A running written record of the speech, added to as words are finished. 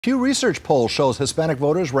Pew Research Poll shows Hispanic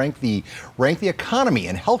voters rank the economy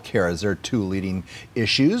and healthcare as their two leading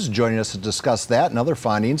issues. Joining us to discuss that and other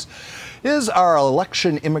findings is our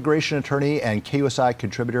election immigration attorney and KUSI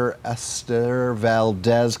contributor Esther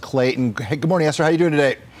Valdez Clayton. Hey, good morning, Esther. How are you doing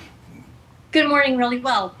today? Good morning. Really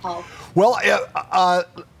well, Paul. Well,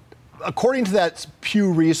 according to that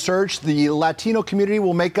Pew Research, the Latino community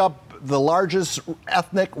will make up the largest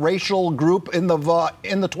ethnic racial group in the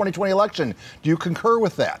 2020 election. Do you concur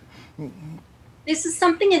with that? This is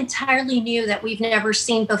something entirely new that we've never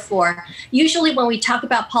seen before. Usually when we talk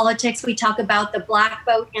about politics, we talk about the black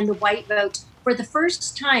vote and the white vote. For the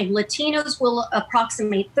first time, Latinos will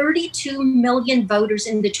approximate 32 million voters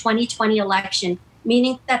in the 2020 election,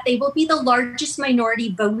 meaning that they will be the largest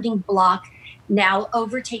minority voting bloc, now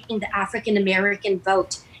overtaking the African American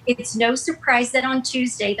vote. It's no surprise that on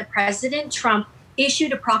Tuesday, the President Trump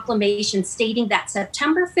issued a proclamation stating that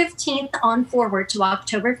September 15th on forward to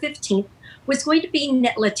October 15th was going to be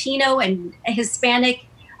Latino and Hispanic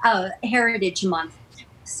Heritage Month.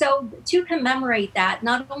 So to commemorate that,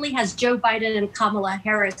 not only has Joe Biden and Kamala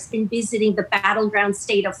Harris been visiting the battleground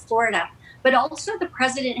state of Florida, but also the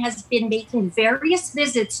president has been making various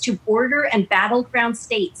visits to border and battleground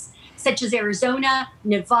states, such as Arizona,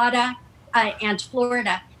 Nevada, and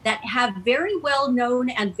Florida, that have very well-known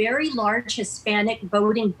and very large Hispanic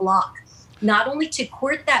voting bloc, not only to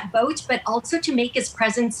court that vote, but also to make his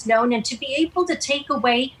presence known and to be able to take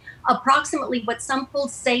away approximately what some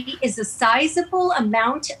polls say is a sizable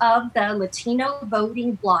amount of the Latino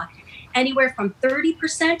voting bloc. Anywhere from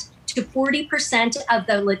 30% to 40% of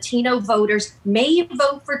the Latino voters may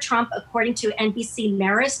vote for Trump, according to NBC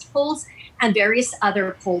Marist polls and various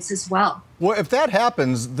other polls as well. Well, if that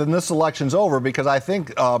happens, then this election's over, because I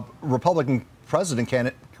think Republican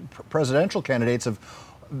presidential candidates have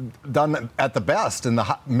done at the best in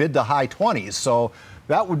the mid to high 20s. So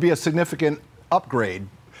that would be a significant upgrade.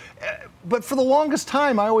 But for the longest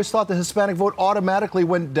time, I always thought the Hispanic vote automatically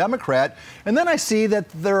went Democrat. And then I see that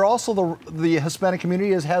they're also the Hispanic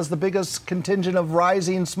community has the biggest contingent of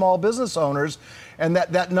rising small business owners, and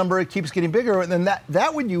that number keeps getting bigger. And then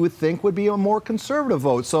that would, you would think, would be a more conservative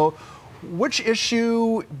vote. So which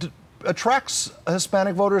issue attracts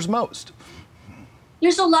Hispanic voters most?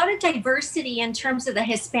 There's a lot of diversity in terms of the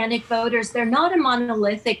Hispanic voters. They're not a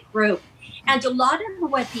monolithic group. And a lot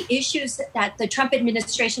of what the issues that the Trump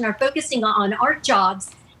administration are focusing on are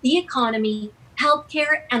jobs, the economy,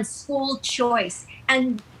 healthcare, and school choice.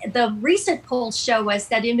 And the recent polls show us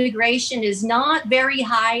that immigration is not very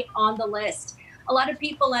high on the list. A lot of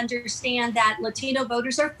people understand that Latino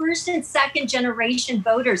voters are first and second generation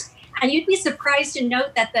voters. And you'd be surprised to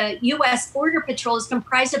note that the U.S. Border Patrol is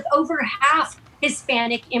comprised of over half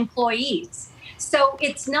Hispanic employees. So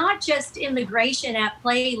it's not just immigration at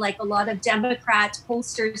play, like a lot of Democrat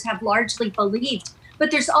pollsters have largely believed, but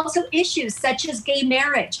there's also issues such as gay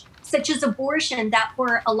marriage, such as abortion, that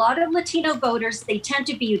for a lot of Latino voters, they tend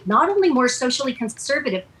to be not only more socially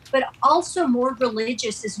conservative, but also more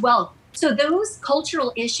religious as well. So those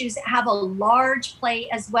cultural issues have a large play,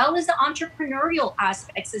 as well as the entrepreneurial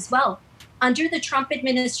aspects as well. Under the Trump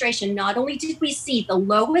administration, not only did we see the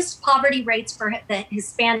lowest poverty rates for the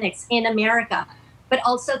Hispanics in America, but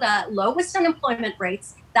also the lowest unemployment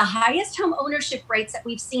rates, the highest home ownership rates that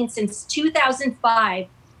we've seen since 2005,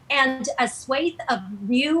 and a swathe of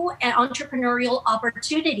new and entrepreneurial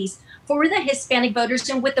opportunities for the Hispanic voters.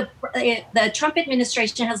 And with the Trump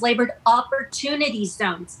administration has labored opportunity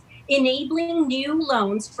zones, enabling new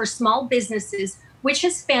loans for small businesses, which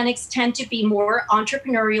Hispanics tend to be more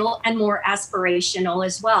entrepreneurial and more aspirational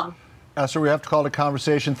as well. Esther, we have to call it a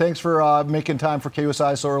conversation. Thanks for making time for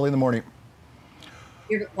KUSI so early in the morning.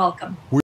 You're welcome.